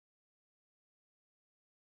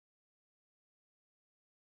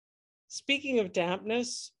Speaking of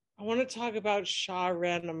dampness, I want to talk about Sha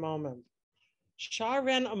Ren Amomum. Sha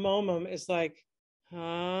Ren Amomum is like,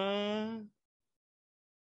 huh?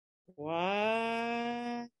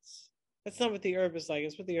 What? That's not what the herb is like.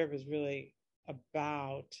 It's what the herb is really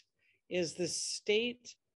about, is the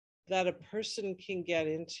state that a person can get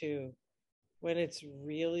into when it's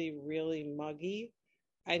really, really muggy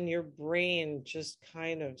and your brain just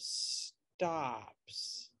kind of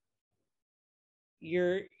stops.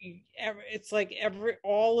 It's like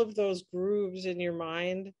all of those grooves in your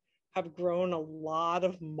mind have grown a lot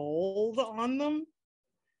of mold on them,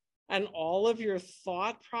 and all of your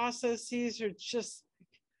thought processes are just,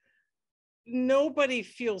 nobody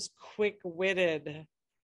feels quick-witted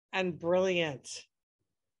and brilliant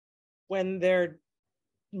when they're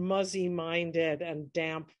muzzy-minded and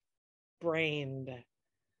damp-brained.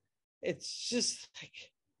 It's just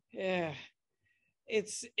like, yeah,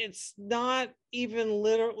 it's not even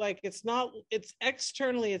literal, like it's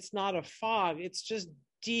externally, it's not a fog, it's just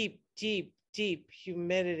deep, deep, deep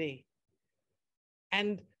humidity.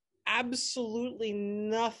 And absolutely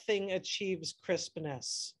nothing achieves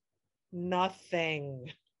crispness. Nothing.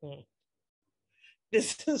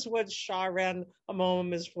 This is what Sha Ren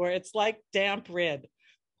Amomum is for. It's like damp rid.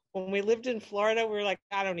 When we lived in Florida, we were like,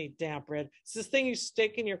 I don't need damp rid. It's this thing you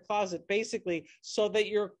stick in your closet, basically, so that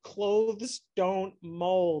your clothes don't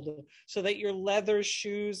mold, so that your leather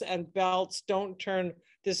shoes and belts don't turn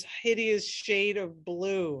this hideous shade of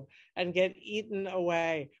blue and get eaten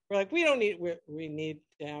away. We're like, we need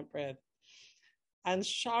damp rid. And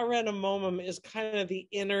Sha Ren Amomum is kind of the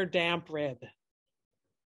inner damp rid.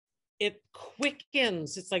 It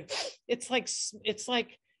quickens. It's like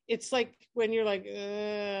when you're like,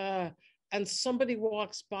 and somebody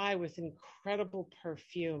walks by with incredible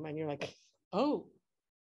perfume, and you're like, oh,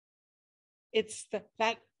 it's the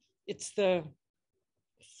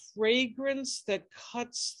fragrance that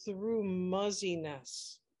cuts through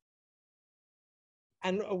muzziness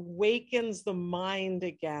and awakens the mind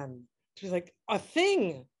again to like a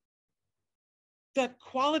thing. That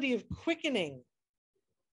quality of quickening.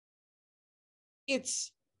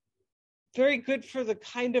 It's very good for the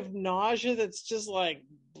kind of nausea that's just like,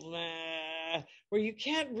 blah, where you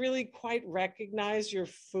can't really quite recognize your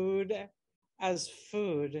food as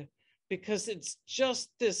food because it's just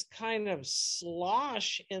this kind of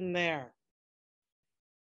slosh in there.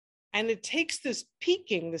 And it takes this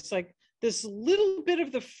peaking, this little bit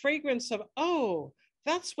of the fragrance of, oh,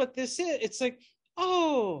 that's what this is. It's like,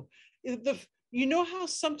 oh, you know how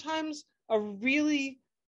sometimes a really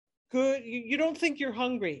good, you don't think you're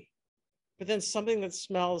hungry, but then something that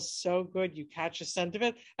smells so good, you catch a scent of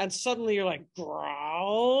it, and suddenly you're like,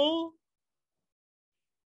 growl.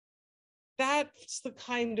 That's the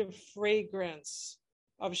kind of fragrance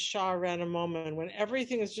of Sha Ren Amomum, when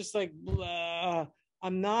everything is just like, blah,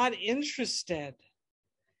 I'm not interested.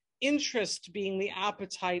 Interest being the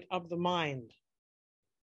appetite of the mind.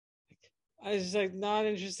 I was like, not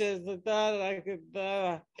interested.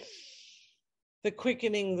 The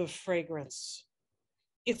quickening, the fragrance.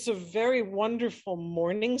 It's a very wonderful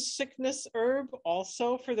morning sickness herb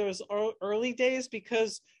also for those early days,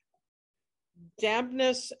 because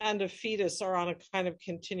dampness and a fetus are on a kind of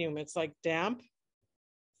continuum. It's like damp,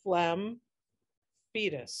 phlegm,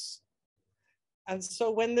 fetus. And so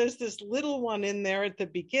when there's this little one in there at the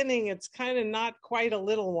beginning, it's kind of not quite a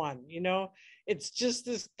little one, you know? It's just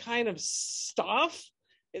this kind of stuff.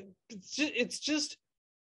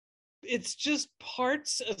 It's just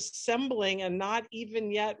parts assembling, and not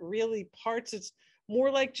even yet really parts. It's more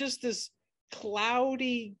like just this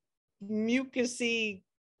cloudy, mucusy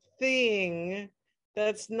thing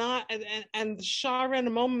that's not, and Sha Ren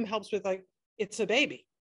Amomum helps with, like, it's a baby.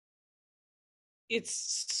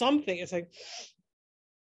 It's something. It's like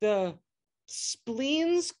the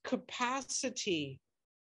spleen's capacity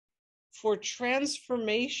for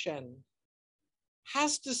transformation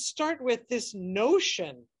has to start with this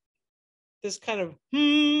notion, this kind of,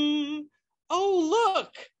 oh,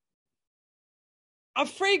 look, a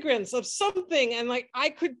fragrance of something. And like, I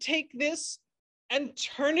could take this and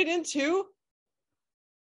turn it into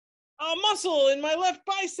a muscle in my left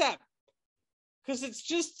bicep. Because it's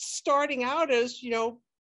just starting out as,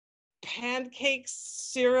 pancakes,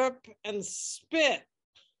 syrup, and spit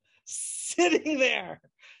sitting there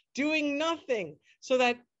doing nothing. So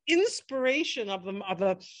that inspiration of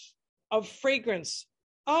fragrance.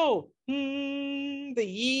 Oh,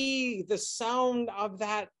 the sound of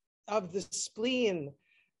the spleen.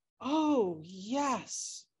 Oh,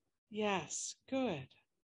 yes, good.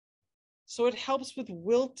 So it helps with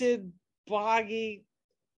wilted, boggy,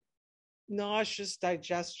 nauseous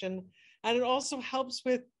digestion. And it also helps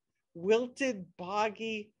with wilted,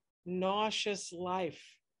 boggy, nauseous life.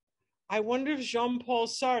 I wonder if Jean-Paul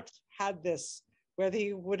Sartre had this, whether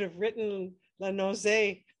he would have written La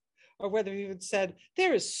Nausée, or whether he would have said,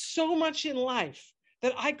 there is so much in life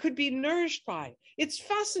that I could be nourished by. It's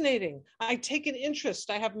fascinating. I take an interest.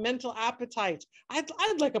 I have mental appetite.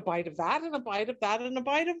 I'd like a bite of that and a bite of that and a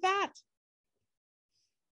bite of that.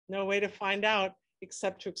 No way to find out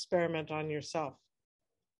except to experiment on yourself.